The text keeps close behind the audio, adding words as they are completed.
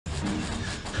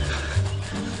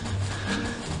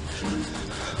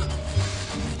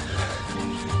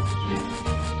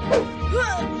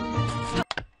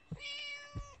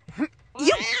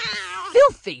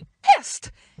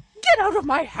out of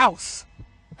my house!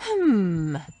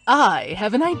 I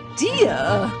have an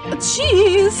idea.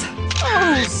 Cheese!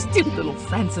 Oh, stupid little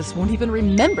Francis won't even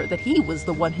remember that he was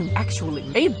the one who actually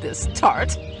made this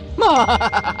tart.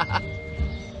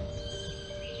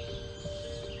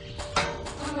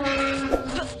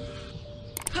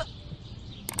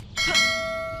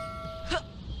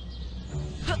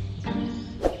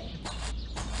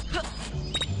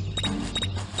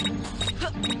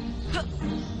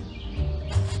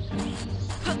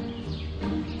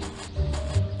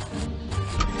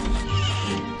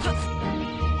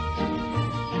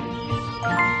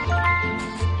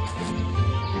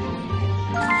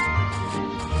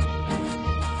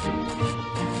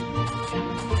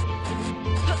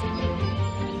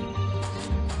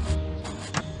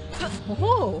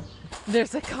 Oh,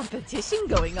 there's a competition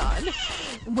going on.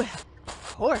 Well,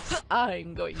 of course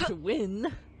I'm going to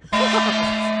win.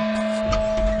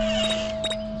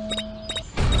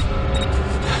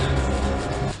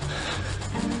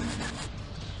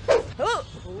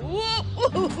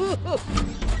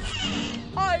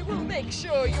 I will make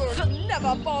sure you'll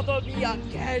never bother me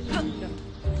again.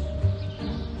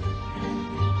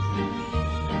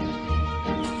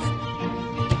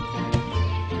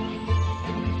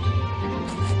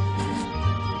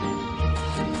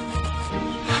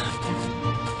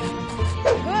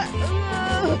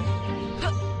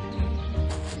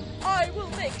 I will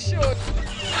make sure.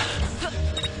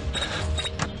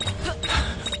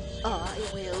 I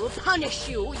will punish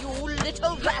you, you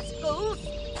little rascals.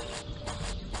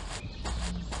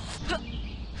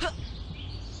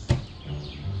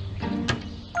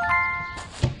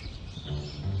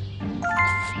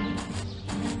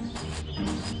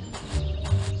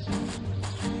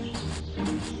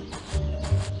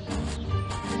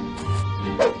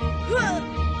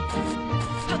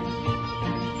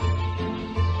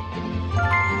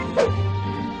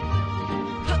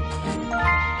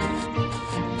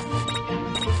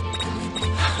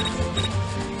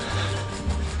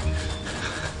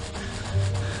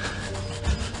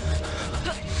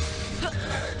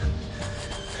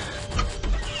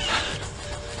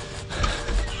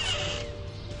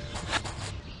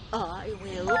 I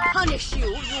will punish you,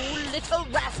 you little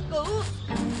rascals!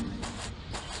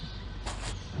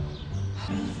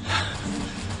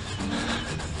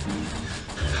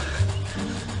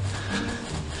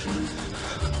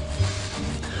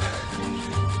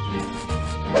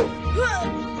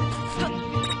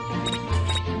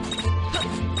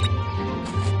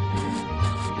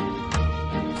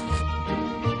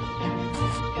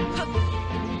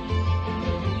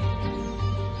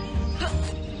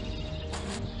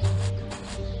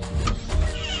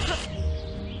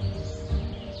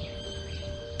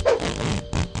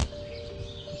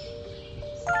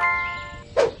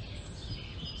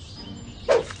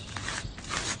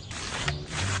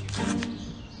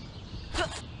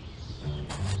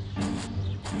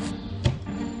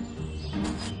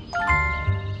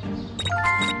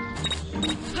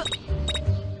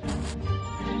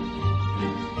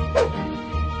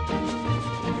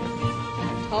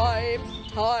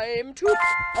 Time to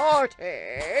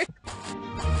party!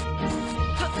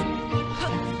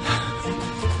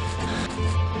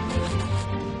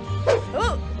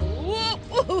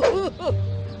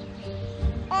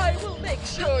 I will make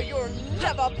sure you'll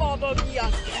never bother me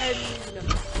again!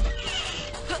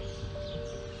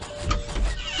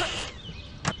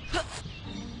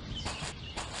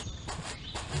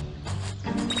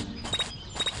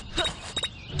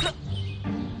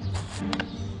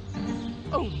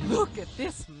 Oh, look at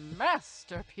this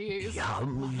masterpiece!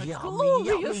 Yum, A yum,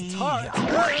 glorious yummy,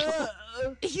 tart!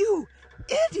 You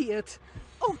idiot!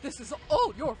 Oh, this is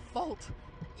all your fault!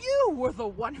 You were the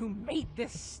one who made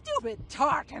this stupid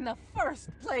tart in the first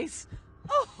place!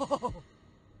 Oh!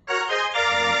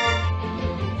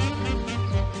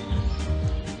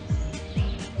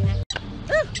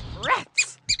 Ugh,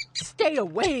 rats! Stay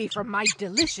away from my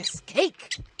delicious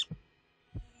cake!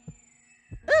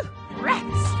 Ugh,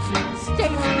 rats! Stay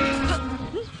away!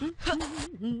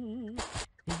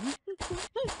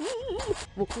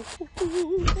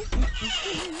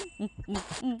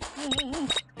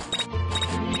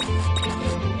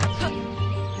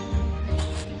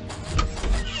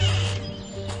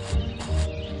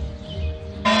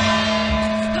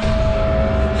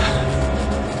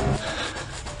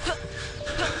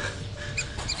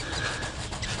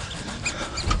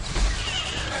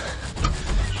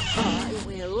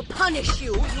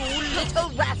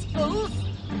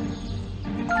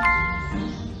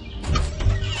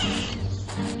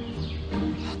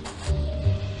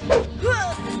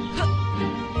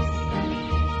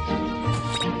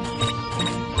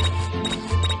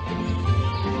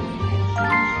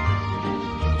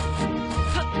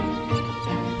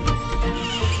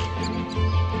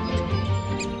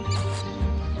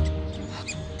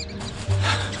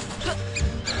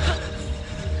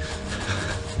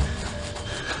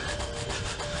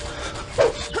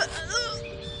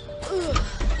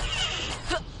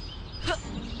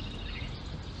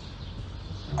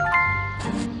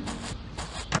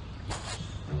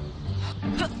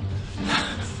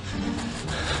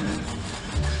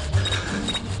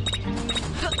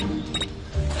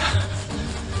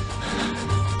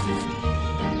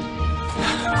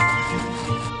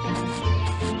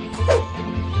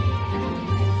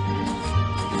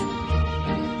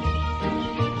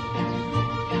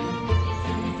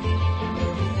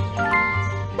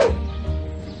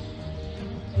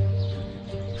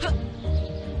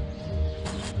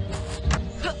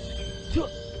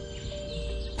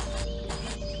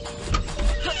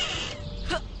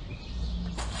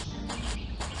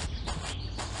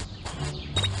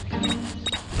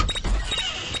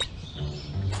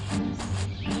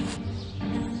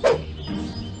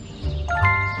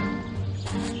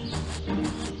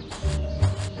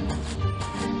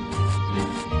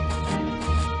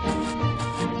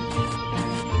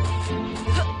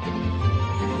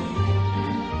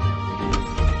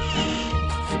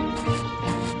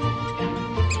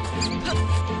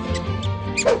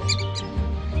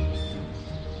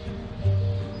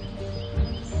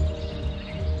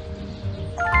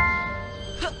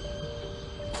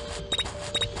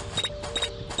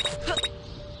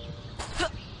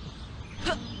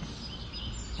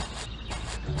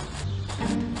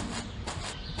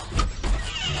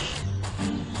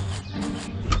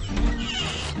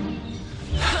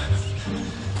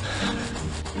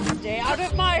 Stay out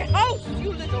of my house,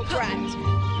 you little brat!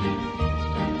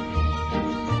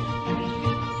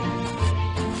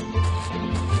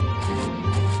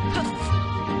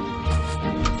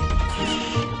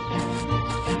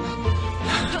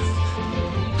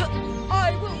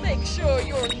 I will make sure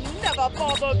you'll never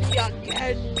bother me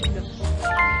again!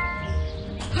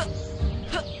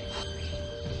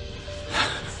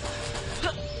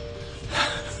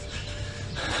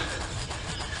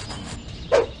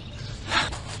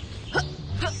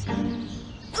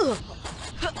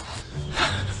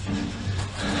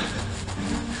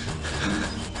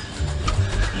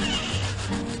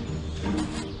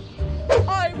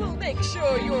 I will make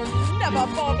sure you'll never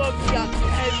bother me again!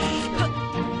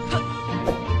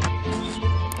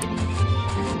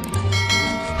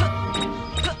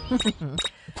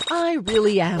 I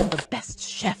really am the best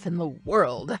chef in the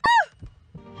world.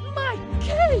 My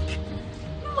cake!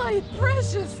 My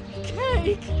precious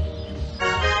cake!